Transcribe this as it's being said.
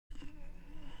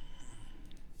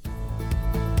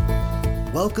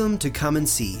Welcome to Come and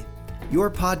See,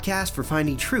 your podcast for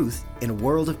finding truth in a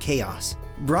world of chaos.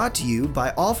 Brought to you by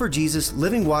All for Jesus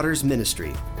Living Waters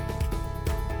Ministry.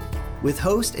 With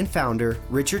host and founder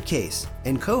Richard Case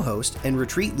and co-host and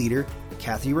retreat leader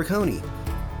Kathy Ricconi.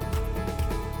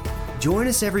 Join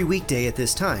us every weekday at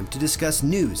this time to discuss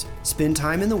news, spend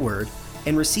time in the Word,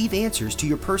 and receive answers to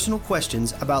your personal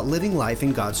questions about living life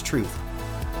in God's truth.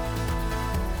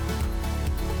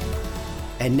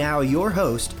 And now your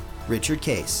host, Richard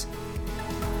Case.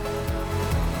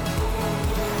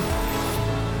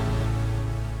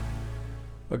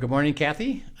 Well, good morning,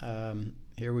 Kathy.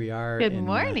 Here we are Good in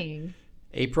morning.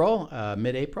 April,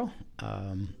 mid-April.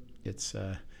 It's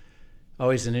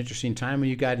always an interesting time. When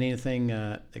you got anything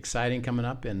exciting coming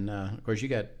up? And, of course, you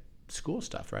got school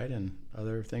stuff, right? And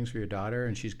other things for your daughter,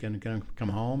 and she's going to come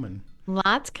home. And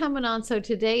Lots coming on. So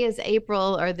today is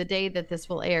April, or the day that this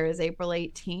will air is April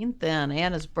 18th, and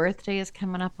Anna's birthday is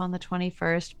coming up on the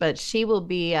 21st, but she will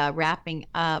be wrapping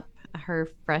up her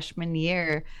freshman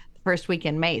year the first week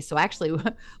in May. So actually,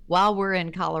 while we're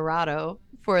in Colorado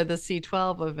for the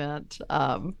C12 event,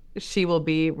 she will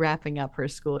be wrapping up her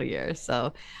school year.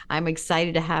 So I'm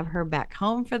excited to have her back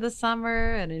home for the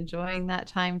summer and enjoying that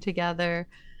time together.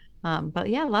 But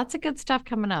yeah, lots of good stuff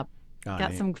coming up.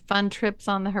 Got some fun trips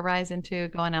on the horizon too,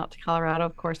 going out to Colorado.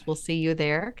 Of course, we'll see you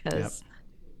there because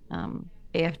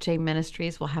AFJ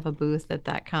Ministries will have a booth at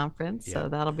that conference. So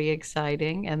that'll be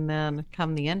exciting. And then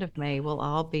come the end of May, we'll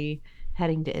all be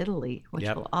heading to Italy, which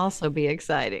will also be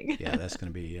exciting. Yeah, that's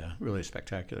going to be a really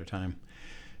spectacular time.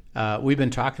 We've been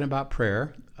talking about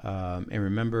prayer. And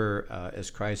remember,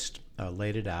 as Christ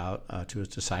laid it out to his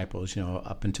disciples,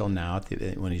 up until now,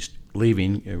 when he's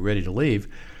leaving, ready to leave,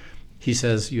 he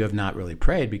says, you have not really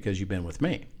prayed because you've been with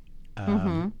me.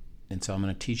 And so I'm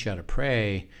going to teach you how to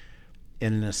pray.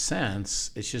 And in a sense,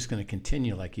 it's just going to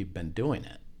continue like you've been doing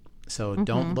it. So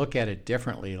don't look at it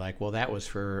differently, like, well, that was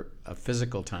for a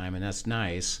physical time, and that's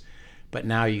nice, but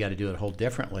now you got to do it a whole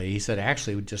differently. He said,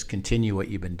 actually, just continue what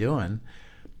you've been doing,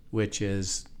 which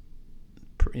is,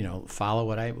 follow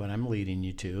what I'm leading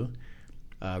you to,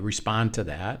 respond to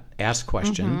that, ask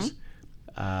questions.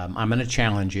 I'm going to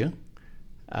challenge you.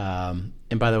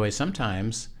 And by the way,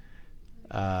 sometimes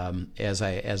as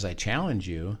I challenge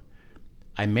you,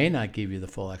 I may not give you the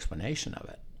full explanation of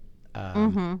it.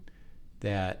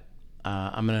 That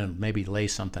I'm going to maybe lay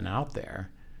something out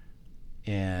there,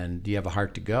 and you have a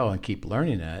heart to go and keep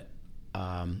learning it.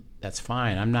 That's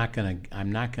fine. I'm not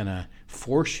gonna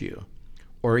force you,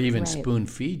 or even spoon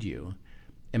feed you.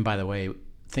 And by the way,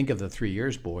 think of the 3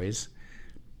 years, boys.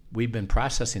 We've been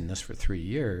processing this for 3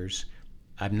 years.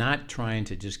 I'm not trying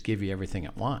to just give you everything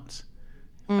at once.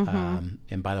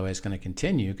 And by the way, it's going to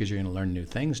continue because you're going to learn new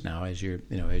things now as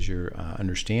you're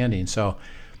understanding. So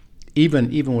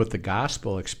even with the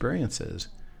gospel experiences,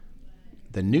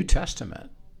 the New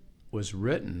Testament was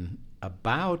written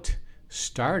about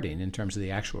starting in terms of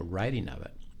the actual writing of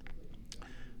it,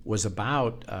 was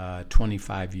about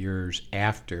 25 years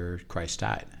after Christ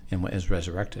died and was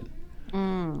resurrected.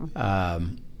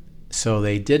 So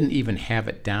they didn't even have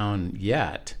it down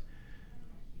yet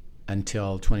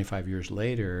until 25 years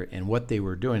later. And what they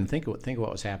were doing, think of what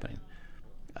was happening.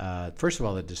 First of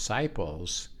all, the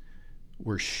disciples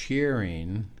were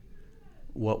sharing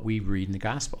what we read in the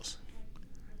Gospels.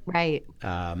 Right.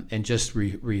 And just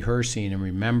rehearsing and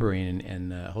remembering. And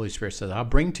the Holy Spirit says, I'll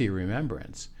bring to your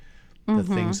remembrance the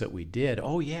things that we did.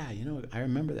 Oh, yeah, I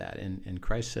remember that. And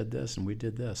Christ said this, and we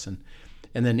did this.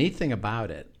 And the neat thing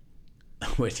about it,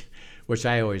 which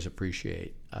I always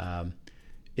appreciate,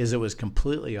 is it was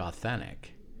completely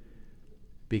authentic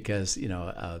because,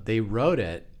 they wrote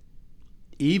it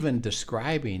even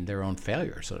describing their own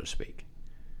failure, so to speak,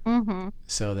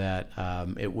 so that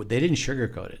they didn't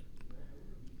sugarcoat it.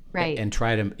 Right. And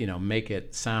try to, make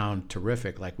it sound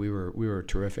terrific, like we were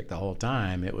terrific the whole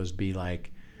time. It was be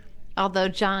like, although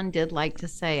John did like to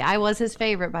say, I was his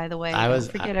favorite, by the way. I was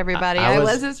his favorite. I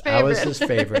was his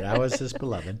favorite. I was his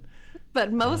beloved.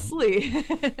 But mostly.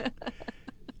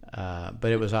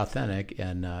 But it was authentic.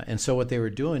 And so what they were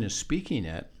doing is speaking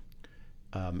it.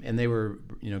 And they were,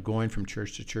 going from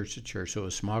church to church to church. So it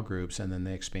was small groups, and then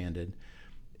they expanded.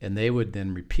 And they would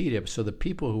then repeat it. So the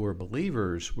people who were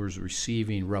believers were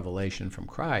receiving revelation from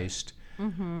Christ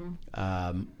from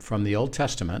the Old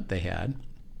Testament they had.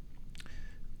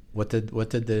 What did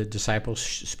the disciples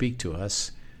speak to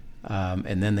us?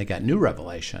 And then they got new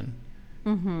revelation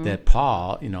that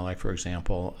Paul, like for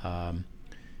example,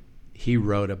 he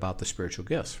wrote about the spiritual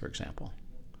gifts, for example.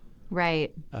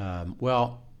 Right.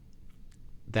 Well,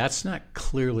 that's not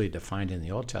clearly defined in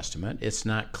the Old Testament. It's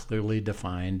not clearly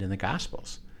defined in the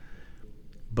Gospels.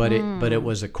 But it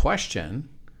was a question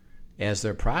as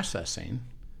they're processing.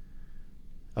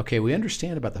 Okay, we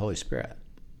understand about the Holy Spirit.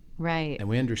 Right. And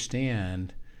we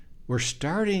understand, we're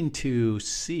starting to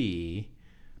see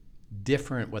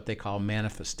different, what they call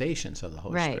manifestations of the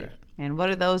Holy Spirit. And what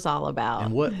are those all about?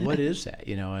 And what is that?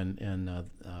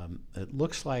 It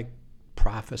looks like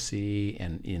prophecy,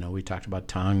 and we talked about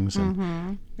tongues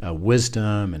and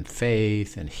wisdom and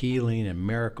faith and healing and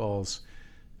miracles.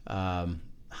 How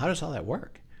does all that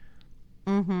work?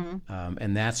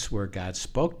 And that's where God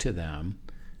spoke to them,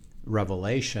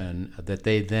 revelation, that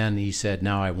he said,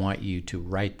 now I want you to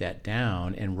write that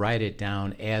down, and write it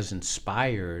down as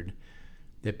inspired,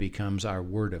 that becomes our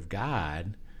word of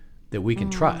God that we can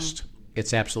trust.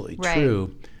 It's absolutely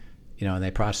true, and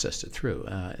they processed it through.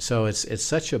 So it's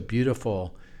such a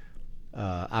beautiful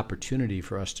opportunity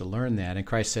for us to learn that. And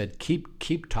Christ said,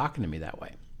 keep talking to me that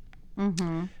way.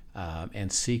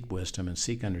 And seek wisdom and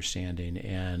seek understanding,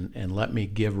 and let me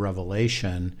give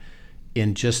revelation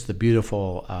in just the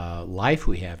beautiful life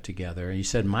we have together. And he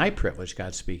said, my privilege,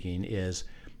 God speaking, is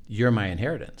you're my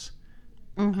inheritance.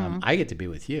 I get to be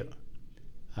with you.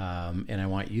 And I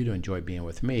want you to enjoy being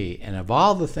with me. And of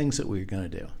all the things that we're going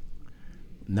to do,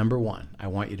 number one, I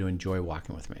want you to enjoy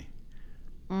walking with me.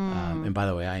 And by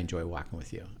the way, I enjoy walking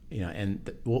with you. And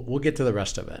we'll get to the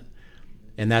rest of it.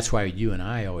 And that's why you and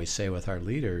I always say with our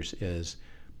leaders is,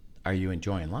 are you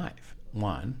enjoying life?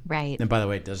 One. Right. And by the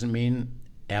way, it doesn't mean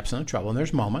absent of trouble. And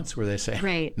there's moments where they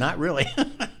say, not really.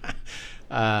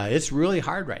 It's really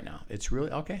hard right now. It's really,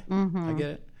 okay, I get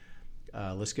it.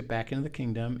 Let's get back into the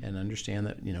kingdom and understand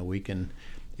that, we can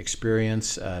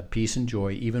experience peace and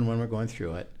joy even when we're going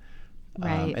through it.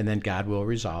 And then God will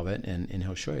resolve it, and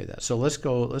he'll show you that. So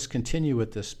let's continue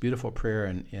with this beautiful prayer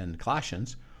in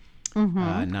Colossians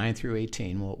 9 through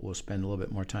 18. We'll spend a little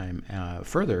bit more time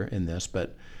further in this,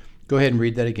 but go ahead and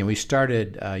read that again. We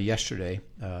started yesterday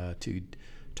to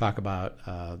talk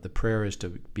about the prayer is to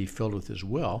be filled with his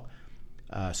will.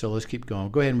 So let's keep going.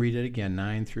 Go ahead and read it again,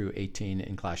 9 through 18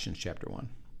 in Colossians chapter 1.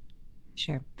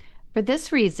 Sure. For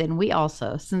this reason, we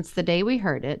also, since the day we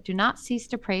heard it, do not cease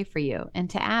to pray for you and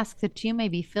to ask that you may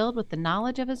be filled with the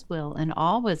knowledge of his will and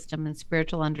all wisdom and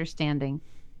spiritual understanding,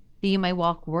 that you may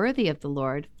walk worthy of the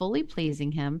Lord, fully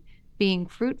pleasing him, being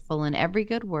fruitful in every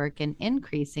good work and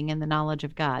increasing in the knowledge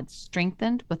of God,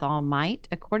 strengthened with all might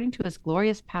according to his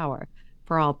glorious power,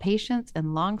 for all patience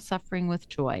and long-suffering with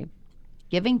joy,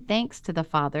 giving thanks to the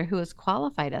Father who has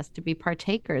qualified us to be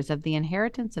partakers of the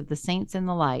inheritance of the saints in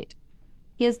the light.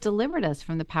 He has delivered us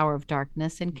from the power of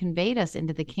darkness and conveyed us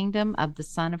into the kingdom of the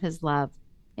Son of his love,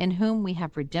 in whom we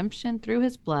have redemption through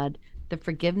his blood, the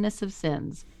forgiveness of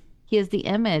sins. He is the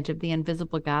image of the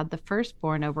invisible God, the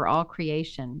firstborn over all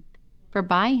creation. For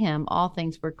by him all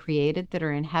things were created that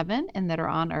are in heaven and that are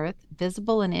on earth,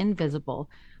 visible and invisible,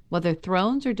 whether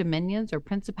thrones or dominions or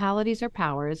principalities or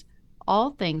powers.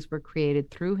 All things were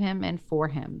created through him and for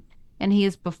him. And he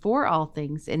is before all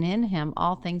things, and in him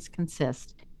all things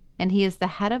consist. And he is the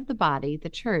head of the body, the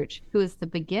church, who is the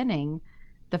beginning,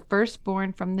 the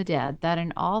firstborn from the dead, that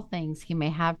in all things he may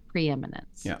have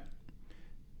preeminence. Yeah.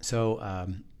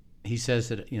 So he says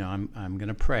that, I'm going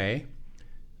to pray.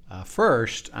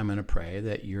 First, I'm going to pray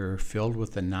that you're filled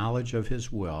with the knowledge of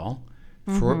his will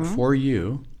for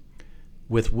you,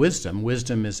 with wisdom.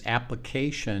 Wisdom is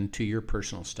application to your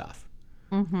personal stuff.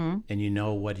 And you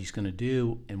know what he's going to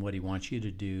do and what he wants you to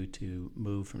do to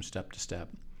move from step to step.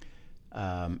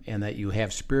 And that you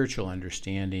have spiritual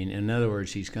understanding. In other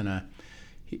words, he's going to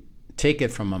take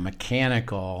it from a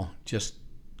mechanical, just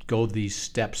go these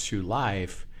steps through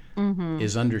life,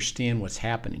 is understand what's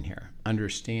happening here,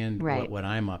 understand what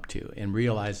I'm up to, and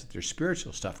realize that there's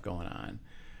spiritual stuff going on.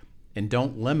 And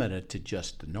don't limit it to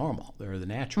just the normal or the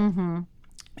natural.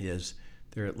 Is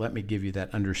there? Let me give you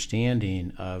that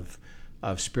understanding of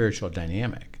spiritual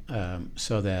dynamic,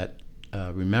 so that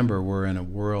remember, we're in a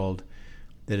world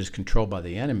that is controlled by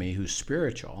the enemy, who's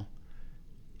spiritual,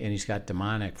 and he's got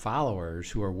demonic followers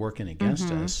who are working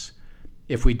against us.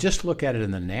 If we just look at it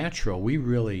in the natural, we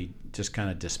really just kind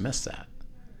of dismiss that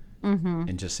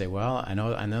and just say, well, I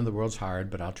know the world's hard,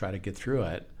 but I'll try to get through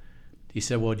it. He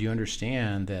said, well, do you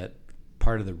understand that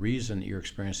part of the reason that you're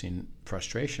experiencing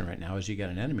frustration right now is you got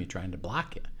an enemy trying to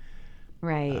block you?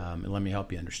 Right. And let me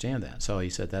help you understand that. So he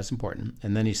said, that's important.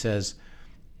 And then he says,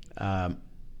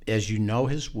 as you know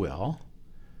his will,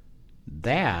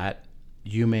 that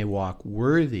you may walk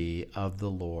worthy of the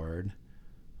Lord,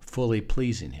 fully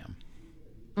pleasing him.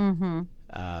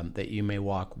 That you may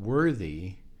walk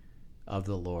worthy of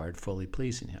the Lord, fully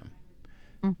pleasing him.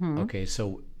 Okay,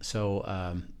 so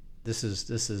this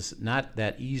is not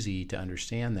that easy to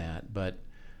understand that, but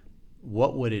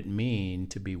what would it mean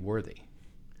to be worthy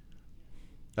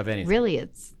of anything? Really,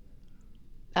 it's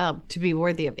to be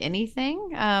worthy of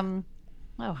anything. How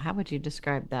would you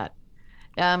describe that?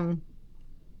 Um,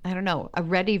 I don't know. A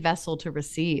ready vessel to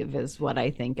receive is what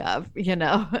I think of,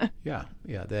 Yeah,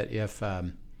 yeah. That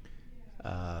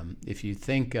if you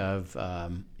think of,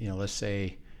 let's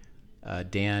say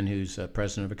Dan, who's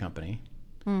president of a company,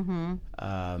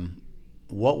 Mm-hmm.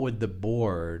 what would the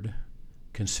board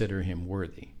consider him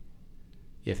worthy?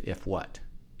 If what?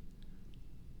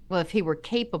 Well, if he were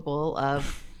capable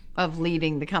of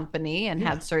leading the company and Yeah.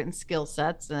 had certain skill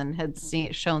sets and had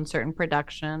shown certain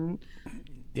production.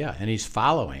 Yeah, and he's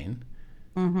following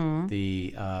Mm-hmm.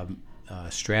 the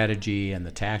strategy and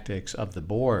the tactics of the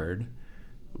board.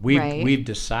 Right. We've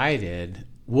decided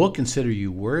we'll consider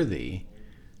you worthy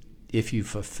if you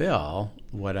fulfill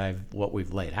what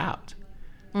we've laid out.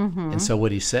 Mm-hmm. And so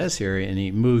what he says here, and he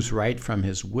moves right from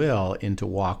his will into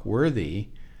walk worthy,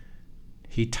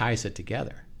 he ties it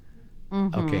together.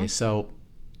 Mm-hmm. Okay, so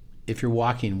if you're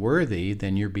walking worthy,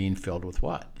 then you're being filled with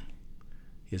what?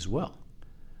 His will.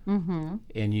 Mm-hmm.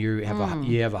 And you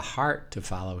have a heart to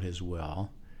follow his will.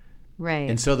 Right.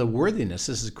 And so the worthiness,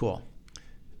 this is cool.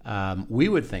 We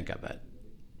would think of it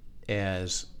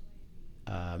as,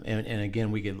 and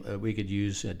again, we could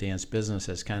use Dan's business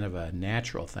as kind of a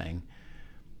natural thing.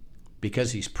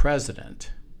 Because he's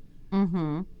president,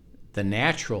 Mm-hmm. the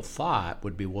natural thought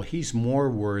would be, well, he's more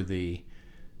worthy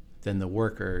than the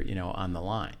worker, on the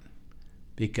line.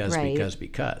 Because.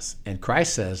 And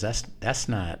Christ says that's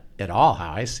not at all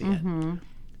how I see Mm-hmm.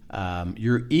 it.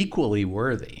 You're equally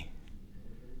worthy.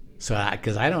 So,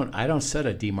 because I don't set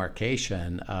a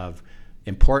demarcation of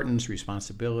importance,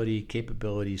 responsibility,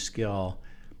 capability, skill.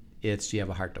 It's, you have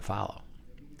a heart to follow.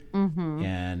 Mm-hmm.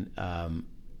 And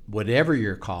whatever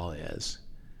your call is,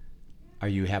 or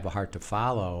you have a heart to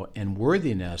follow, and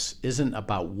worthiness isn't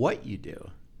about what you do.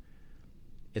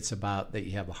 It's about that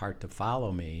you have a heart to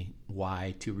follow me.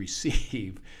 Why? To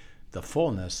receive the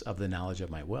fullness of the knowledge of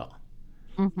my will.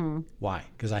 Mm-hmm. Why?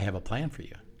 Because I have a plan for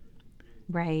you.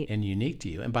 Right. And unique to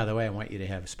you. And by the way, I want you to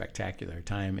have a spectacular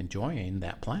time enjoying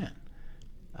that plan.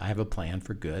 I have a plan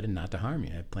for good and not to harm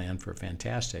you. I have a plan for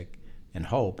fantastic and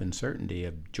hope and certainty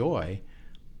of joy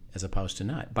as opposed to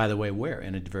not. By the way, where?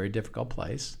 In a very difficult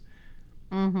place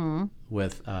Mm-hmm.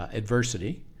 with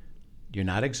adversity. You're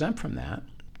not exempt from that.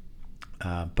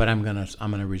 But I'm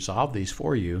gonna resolve these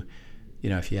for you,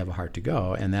 if you have a heart to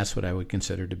go. And that's what I would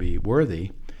consider to be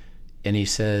worthy. And he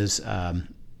says,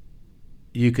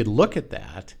 you could look at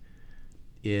that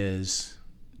is,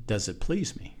 does it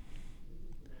please me?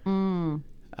 Mm.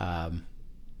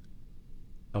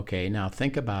 Okay, now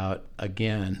think about,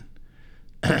 again,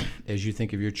 as you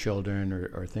think of your children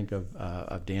or think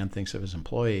of Dan thinks of his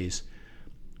employees,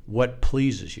 what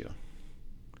pleases you?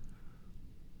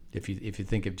 If you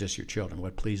think of just your children,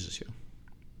 what pleases you?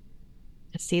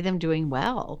 To see them doing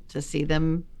well, to see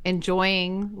them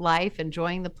enjoying life,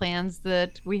 enjoying the plans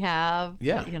that we have.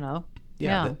 Yeah.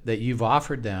 Yeah. That you've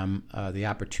offered them the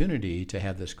opportunity to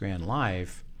have this grand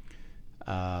life,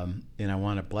 and I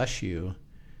want to bless you.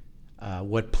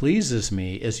 What pleases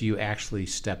me is you actually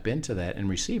step into that and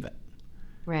receive it.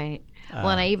 Right. Well,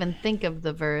 and I even think of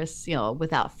the verse,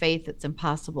 without faith, it's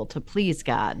impossible to please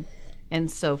God. And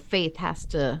so faith has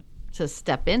to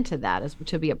step into that, as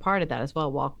to be a part of that as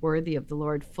well. Walk worthy of the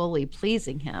Lord, fully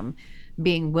pleasing him,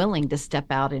 being willing to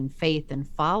step out in faith and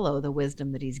follow the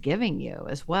wisdom that he's giving you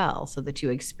as well, so that you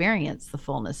experience the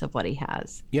fullness of what he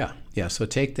has. Yeah. So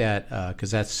take that,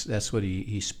 because that's what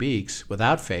he speaks.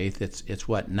 Without faith, it's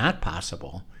what? Not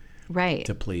possible, right,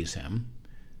 to please him.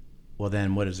 Well,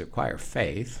 then what does it require?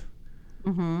 Faith.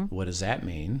 Mm-hmm. What does that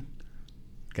mean?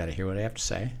 Got to hear what I have to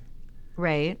say.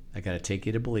 Right. I got to take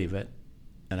you to believe it,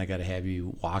 and I got to have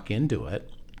you walk into it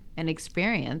and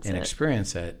experience it.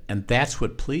 And that's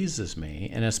what pleases me.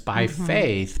 And it's by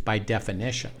faith, by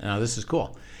definition. Now, this is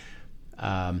cool.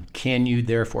 Can you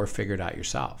therefore figure it out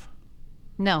yourself?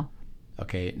 No.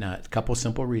 Okay, now a couple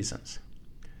simple reasons.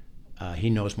 He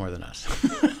knows more than us.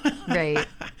 Right.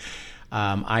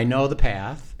 I know the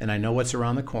path, and I know what's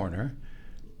around the corner,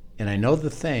 and I know the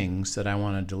things that I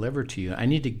want to deliver to you. I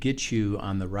need to get you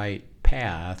on the right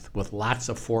path with lots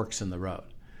of forks in the road.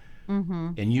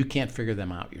 Mm-hmm. And you can't figure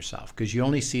them out yourself because you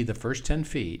only see the first 10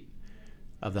 feet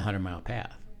of the 100-mile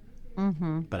path.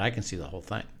 Mm-hmm. But I can see the whole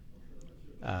thing.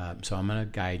 So I'm going to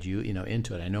guide you,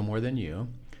 into it. I know more than you.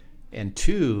 And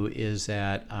two is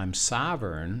that I'm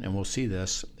sovereign, and we'll see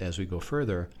this as we go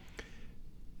further.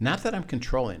 Not that I'm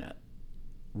controlling it.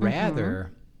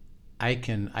 Rather, I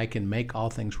can make all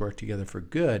things work together for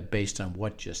good based on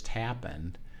what just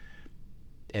happened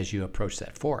as you approach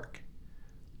that fork.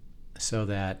 so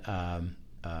that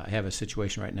I have a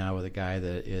situation right now with a guy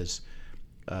that is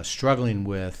struggling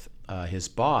with his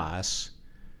boss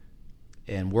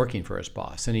and working for his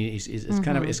boss, and it's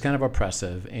kind of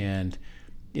oppressive. And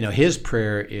his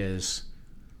prayer is,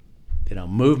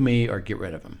 move me or get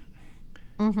rid of him,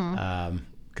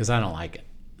 because I don't like it.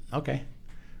 Okay,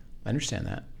 I understand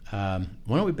that.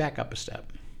 Why don't we back up a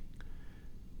step?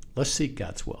 Let's seek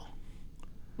God's will.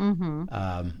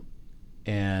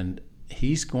 And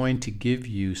he's going to give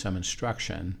you some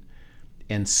instruction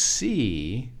and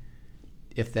see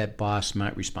if that boss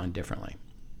might respond differently.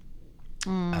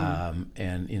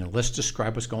 And let's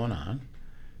describe what's going on.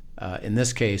 In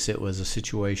this case, it was a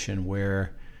situation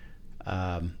where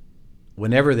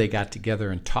whenever they got together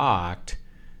and talked,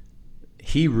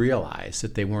 he realized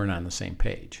that they weren't on the same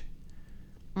page.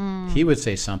 He would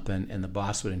say something and the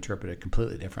boss would interpret it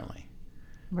completely differently.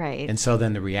 Right. And so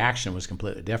then the reaction was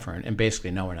completely different. And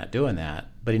basically, no, we're not doing that.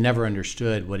 But he never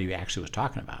understood what he actually was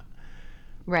talking about.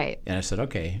 Right. And I said,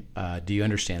 okay, do you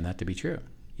understand that to be true?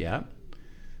 Yeah.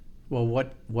 Well,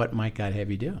 what might God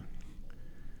have you do?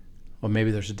 Well,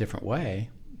 maybe there's a different way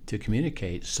to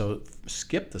communicate. So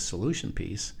skip the solution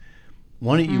piece.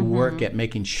 Why don't you work at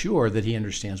making sure that he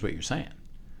understands what you're saying?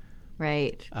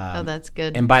 Right. That's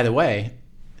good. And by the way,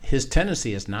 his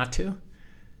tendency is not to.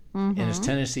 And his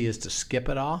tendency is to skip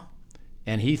it all,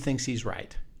 and he thinks he's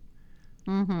right.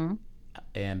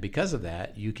 And because of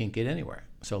that, you can't get anywhere.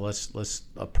 So let's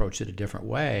approach it a different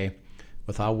way,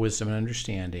 with all wisdom and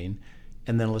understanding,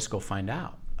 and then let's go find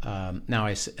out. Now,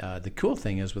 the cool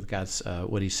thing is with God's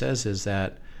what He says is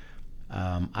that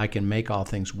I can make all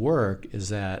things work. Is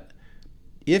that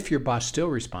if your boss still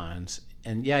responds,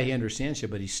 and yeah, he understands you,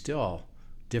 but he's still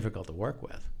difficult to work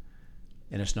with,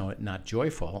 and it's not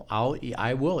joyful,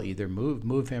 I will either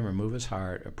move him or move his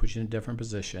heart or put you in a different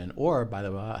position, or, by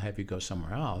the way, I'll have you go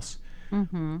somewhere else.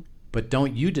 But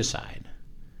don't you decide.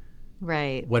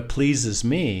 Right. What pleases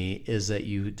me is that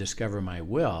you discover my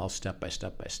will step by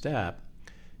step by step.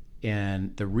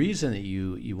 And the reason that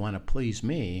you want to please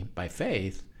me by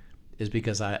faith is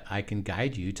because I can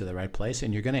guide you to the right place,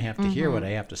 and you're going to have to hear what I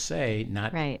have to say,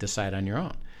 not decide on your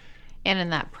own. And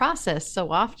in that process,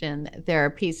 so often there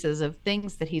are pieces of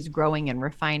things that he's growing and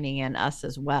refining in us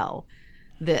as well,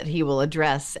 that he will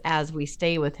address as we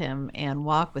stay with him and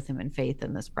walk with him in faith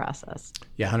in this process.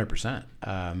 Yeah,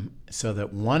 100%. So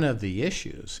that one of the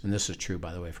issues, and this is true,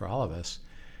 by the way, for all of us,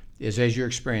 is as you're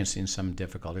experiencing some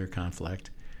difficulty or conflict,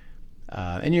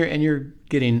 and you're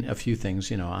getting a few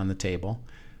things, on the table,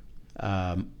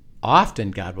 often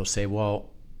God will say,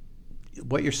 well,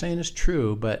 what you're saying is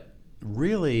true, but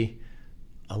really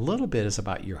a little bit is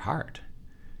about your heart.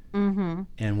 And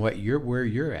where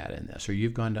you're at in this, or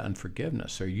you've gone to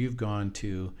unforgiveness, or you've gone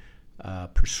to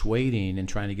persuading and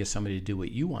trying to get somebody to do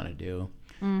what you want to do.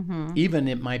 Even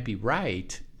it might be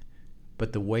right,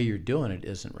 but the way you're doing it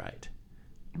isn't right.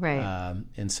 Right.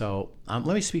 And so let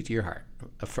me speak to your heart.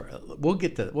 We'll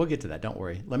get to that. Don't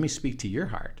worry. Let me speak to your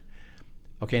heart.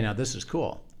 Okay. Now this is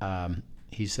cool.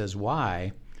 He says,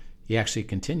 why? He actually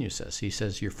continues this. He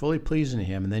says, you're fully pleasing to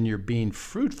him, and then you're being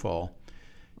fruitful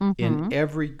in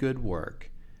every good work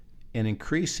and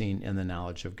increasing in the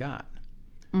knowledge of God.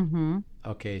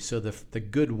 Okay, so the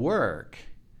good work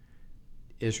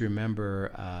is,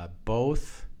 remember,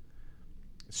 both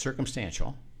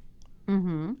circumstantial,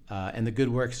 and the good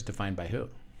work is defined by who?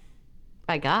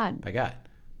 By God. By God.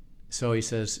 So he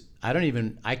says,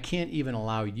 I can't even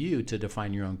allow you to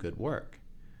define your own good work.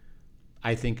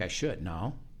 I think I should.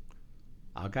 No.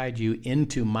 I'll guide you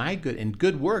into my good. And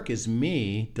good work is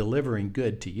me delivering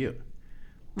good to you.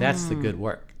 That's the good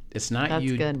work. It's not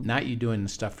you doing the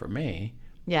stuff for me.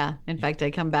 Yeah. In fact,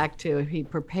 I come back to he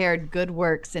prepared good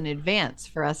works in advance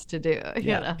for us to do.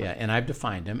 Yeah. And I've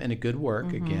defined them. And a good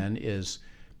work, again, is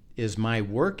my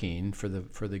working for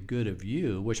the good of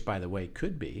you, which, by the way,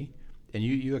 could be, and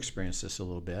you experienced this a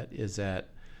little bit, is that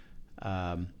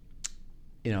God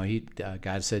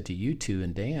said to you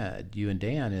and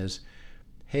Dan is,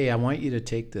 hey, I want you to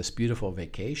take this beautiful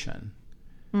vacation,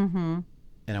 and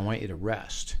I want you to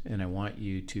rest, and I want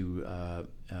you to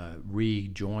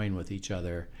rejoin with each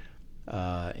other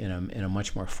in a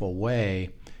much more full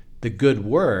way. The good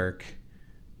work,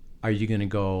 are you going to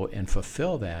go and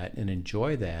fulfill that and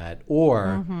enjoy that,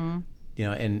 or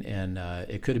and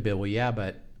it could have been, well, yeah,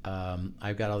 but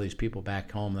I've got all these people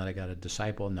back home that I got to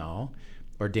disciple. No,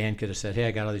 or Dan could have said, hey,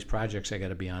 I got all these projects I got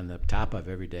to be on the top of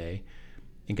every day.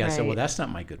 And God said, well, that's not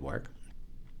my good work.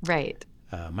 Right.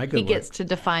 My good work. He gets to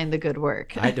define the good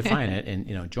work. I define it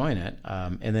and, join it.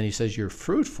 And then he says you're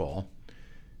fruitful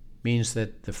means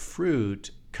that the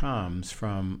fruit comes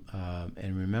from,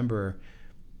 and remember,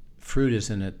 fruit is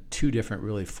in two different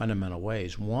really fundamental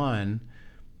ways. One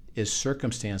is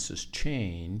circumstances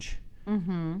change,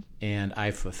 and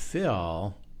I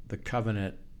fulfill the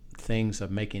covenant things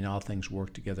of making all things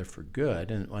work together for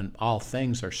good. And when all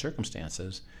things are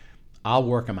circumstances, I'll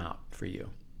work them out for you,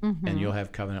 and you'll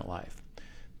have covenant life.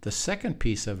 The second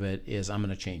piece of it is I'm going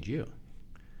to change you.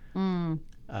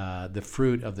 The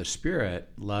fruit of the Spirit,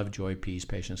 love, joy, peace,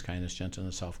 patience, kindness,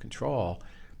 gentleness, self-control,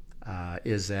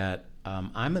 is that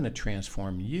I'm going to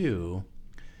transform you,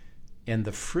 and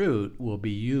the fruit will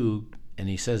be you. And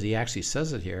he actually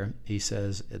says it here. He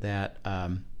says that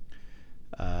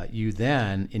you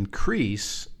then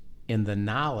increase in the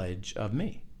knowledge of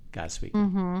me, God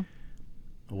speaking.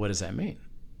 What does that mean?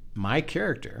 My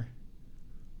character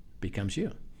becomes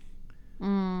you.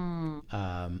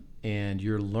 And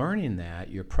you're learning that,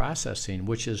 you're processing,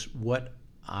 which is what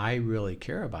I really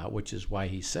care about, which is why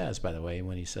he says, by the way,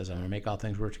 when he says, I'm going to make all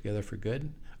things work together for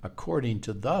good, according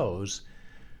to those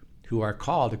who are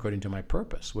called according to my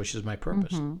purpose, which is my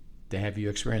purpose, to have you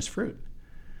experience fruit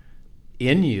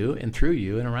in you and through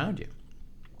you and around you.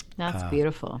 That's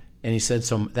beautiful. And he said,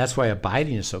 so that's why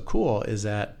abiding is so cool, is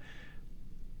that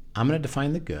I'm going to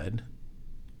define the good.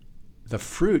 The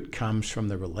fruit comes from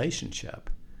the relationship,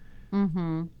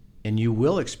 and you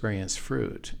will experience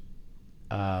fruit.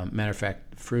 Matter of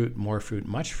fact, fruit, more fruit,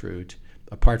 much fruit.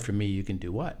 Apart from me, you can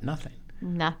do what? Nothing.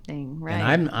 Nothing, right?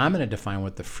 And I'm going to define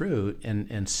what the fruit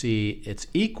and see it's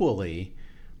equally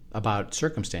about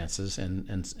circumstances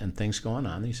and things going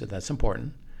on. And he said that's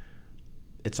important.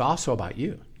 It's also about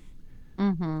you.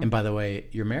 And by the way,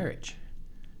 your marriage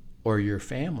or your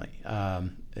family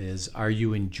are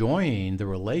you enjoying the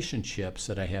relationships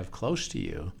that I have close to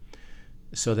you?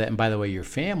 So that, and by the way, your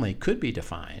family could be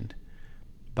defined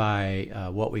by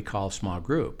what we call small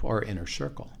group or inner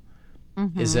circle.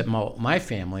 Is that my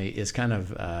family is kind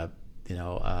of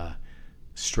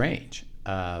strange,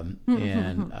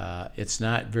 and it's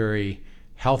not very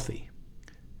healthy,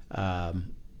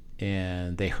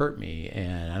 and they hurt me,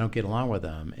 and I don't get along with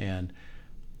them. And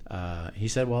he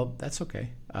said, well, that's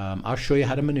okay. I'll show you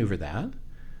how to maneuver that,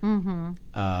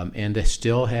 and to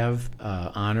still have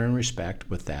honor and respect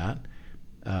with that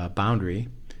boundary.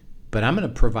 But I'm going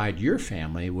to provide your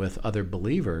family with other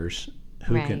believers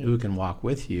who can walk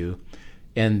with you,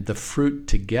 and the fruit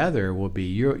together will be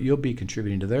you'll be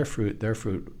contributing to their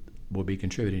fruit will be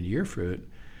contributing to your fruit,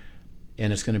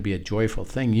 and it's going to be a joyful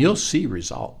thing. You'll see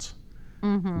results,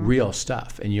 real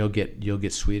stuff, and you'll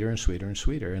get sweeter and sweeter and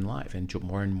sweeter in life, and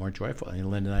more joyful.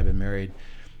 And Linda and I have been married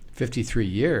 53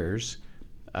 years.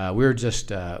 We're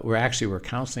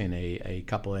counseling a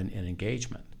couple in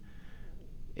engagement.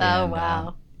 Oh,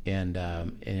 wow. And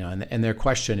their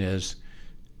question is,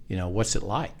 what's it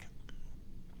like?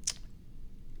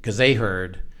 Because they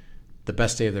heard the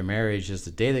best day of their marriage is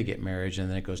the day they get married, and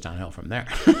then it goes downhill from there.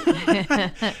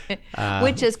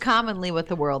 Which is commonly what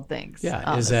the world thinks. Yeah,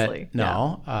 honestly. Is that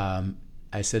no? Yeah.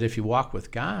 I said, if you walk with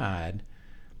God,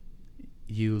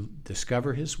 you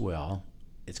discover His will.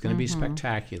 It's going to be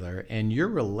spectacular, and your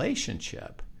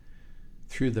relationship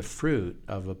through the fruit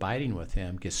of abiding with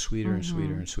Him gets sweeter and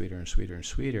sweeter and sweeter and sweeter and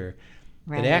sweeter.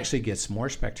 Right. It actually gets more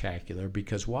spectacular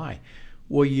because why?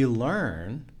 Well, you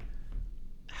learn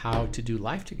how to do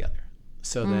life together,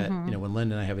 so that when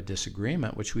Linda and I have a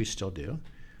disagreement, which we still do,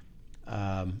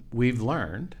 we've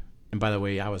learned. And by the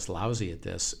way, I was lousy at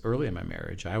this early in my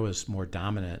marriage. I was more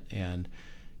dominant and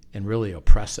really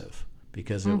oppressive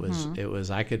because it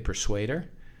was I could persuade her,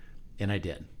 and I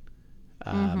did.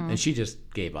 And she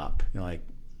just gave up.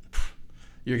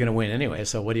 You're going to win anyway,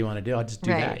 so what do you want to do? I'll just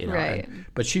do that. Right.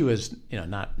 But she was,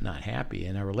 not happy,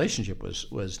 and our relationship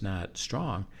was not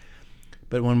strong.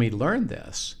 But when we learned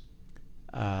this,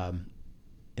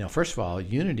 first of all,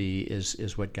 unity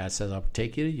is what God says. I'll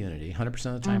take you to unity 100%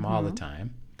 of the time, all the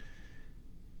time.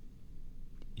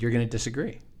 You're going to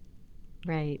disagree.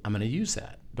 Right. I'm going to use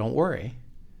that. Don't worry.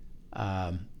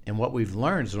 And what we've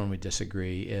learned is when we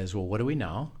disagree is, well, what do we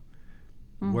know?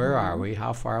 Where are we?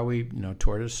 How far are we,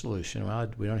 toward a solution? Well,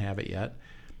 we don't have it yet.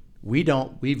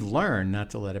 We've learned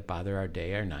not to let it bother our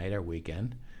day, our night, our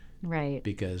weekend. Right.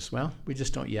 Because, we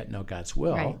just don't yet know God's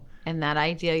will. Right. And that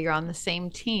idea, you're on the same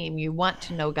team. You want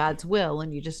to know God's will,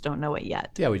 and you just don't know it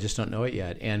yet. Yeah, we just don't know it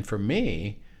yet. And for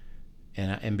me,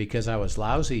 and because I was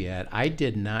lousy at, I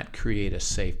did not create a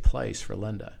safe place for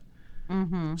Linda.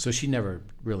 So she never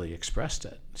really expressed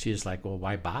it. She was like, well,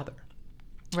 why bother?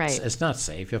 Right. It's not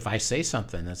safe. If I say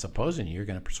something that's opposing you, you're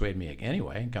going to persuade me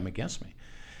anyway and come against me.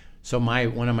 So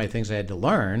one of my things I had to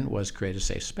learn was create a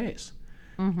safe space.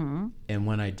 And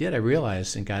when I did, I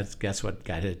realized, and that's what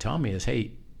God had to tell me is,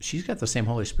 hey, she's got the same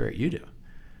Holy Spirit you do.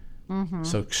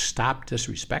 So stop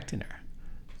disrespecting her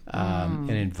and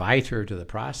invite her to the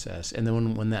process. And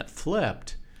then when that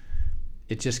flipped,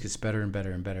 it just gets better and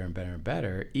better and better and better and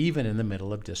better, even in the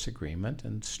middle of disagreement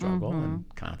and struggle and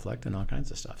conflict and all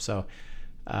kinds of stuff. So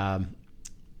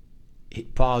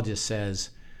Paul just says,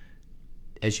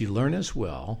 as you learn his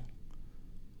will,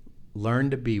 learn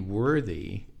to be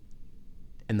worthy.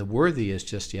 And the worthy is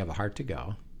just you have a heart to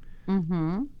go.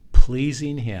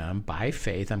 Pleasing him by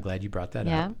faith. I'm glad you brought that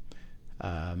up.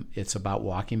 It's about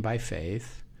walking by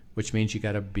faith, which means you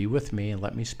got to be with me and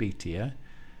let me speak to you.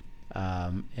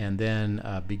 And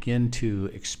then begin to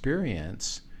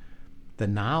experience the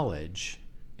knowledge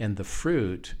and the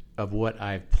fruit of what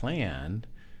I've planned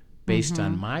based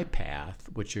on my path,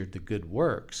 which are the good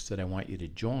works that I want you to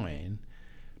join.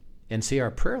 And see,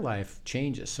 our prayer life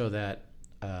changes so that,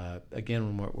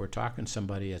 again, when we're talking to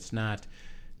somebody, it's not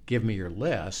give me your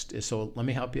list. It's so let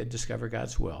me help you discover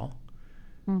God's will.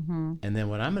 And then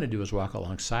what I'm going to do is walk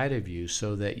alongside of you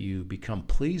so that you become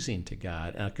pleasing to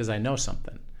God. Because I know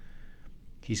something.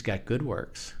 He's got good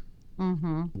works.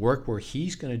 Work where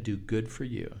he's going to do good for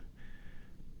you.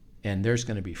 And there's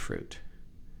going to be fruit.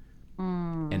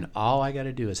 And all I got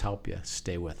to do is help you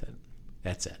stay with it.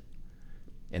 That's it.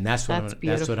 And that's what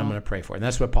I'm going to pray for. And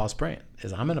that's what Paul's praying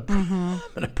is I'm going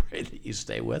to pray that you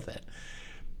stay with it.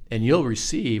 And you'll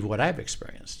receive what I've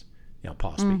experienced.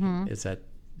 Paul speaking is that,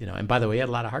 and by the way, he had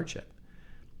a lot of hardship.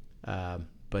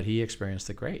 But he experienced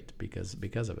the great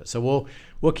because of it. So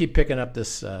we'll keep picking up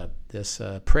this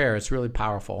prayer. It's really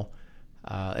powerful.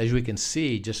 As we can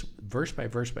see, just verse by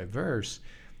verse by verse,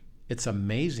 it's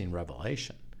amazing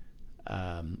revelation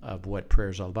of what prayer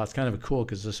is all about. It's kind of cool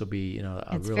because this will be,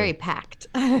 it's very packed.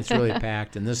 It's really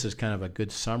packed, and this is kind of a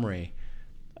good summary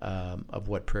of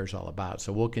what prayer is all about.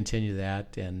 So we'll continue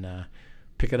that and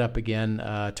pick it up again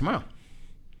tomorrow.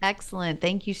 Excellent.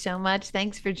 Thank you so much.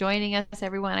 Thanks for joining us,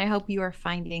 everyone. I hope you are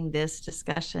finding this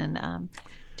discussion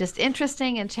just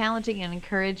interesting and challenging and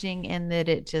encouraging, and that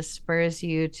it just spurs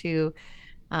you to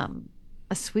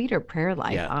a sweeter prayer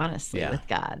life, honestly, with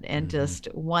God, and just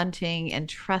wanting and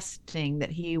trusting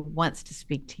that he wants to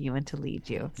speak to you and to lead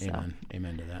you. Amen.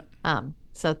 Amen to that.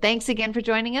 So thanks again for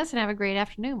joining us, and have a great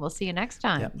afternoon. We'll see you next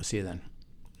time. Yep, we'll see you then.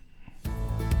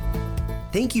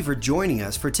 Thank you for joining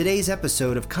us for today's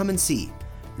episode of Come and See,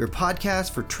 your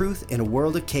podcast for truth in a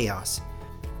world of chaos.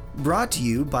 Brought to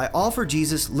you by All for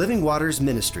Jesus Living Waters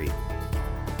Ministry.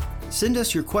 Send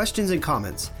us your questions and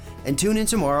comments, and tune in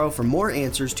tomorrow for more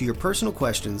answers to your personal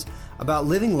questions about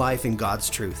living life in God's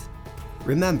truth.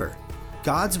 Remember,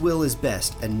 God's will is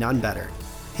best and none better.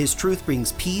 His truth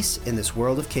brings peace in this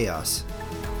world of chaos.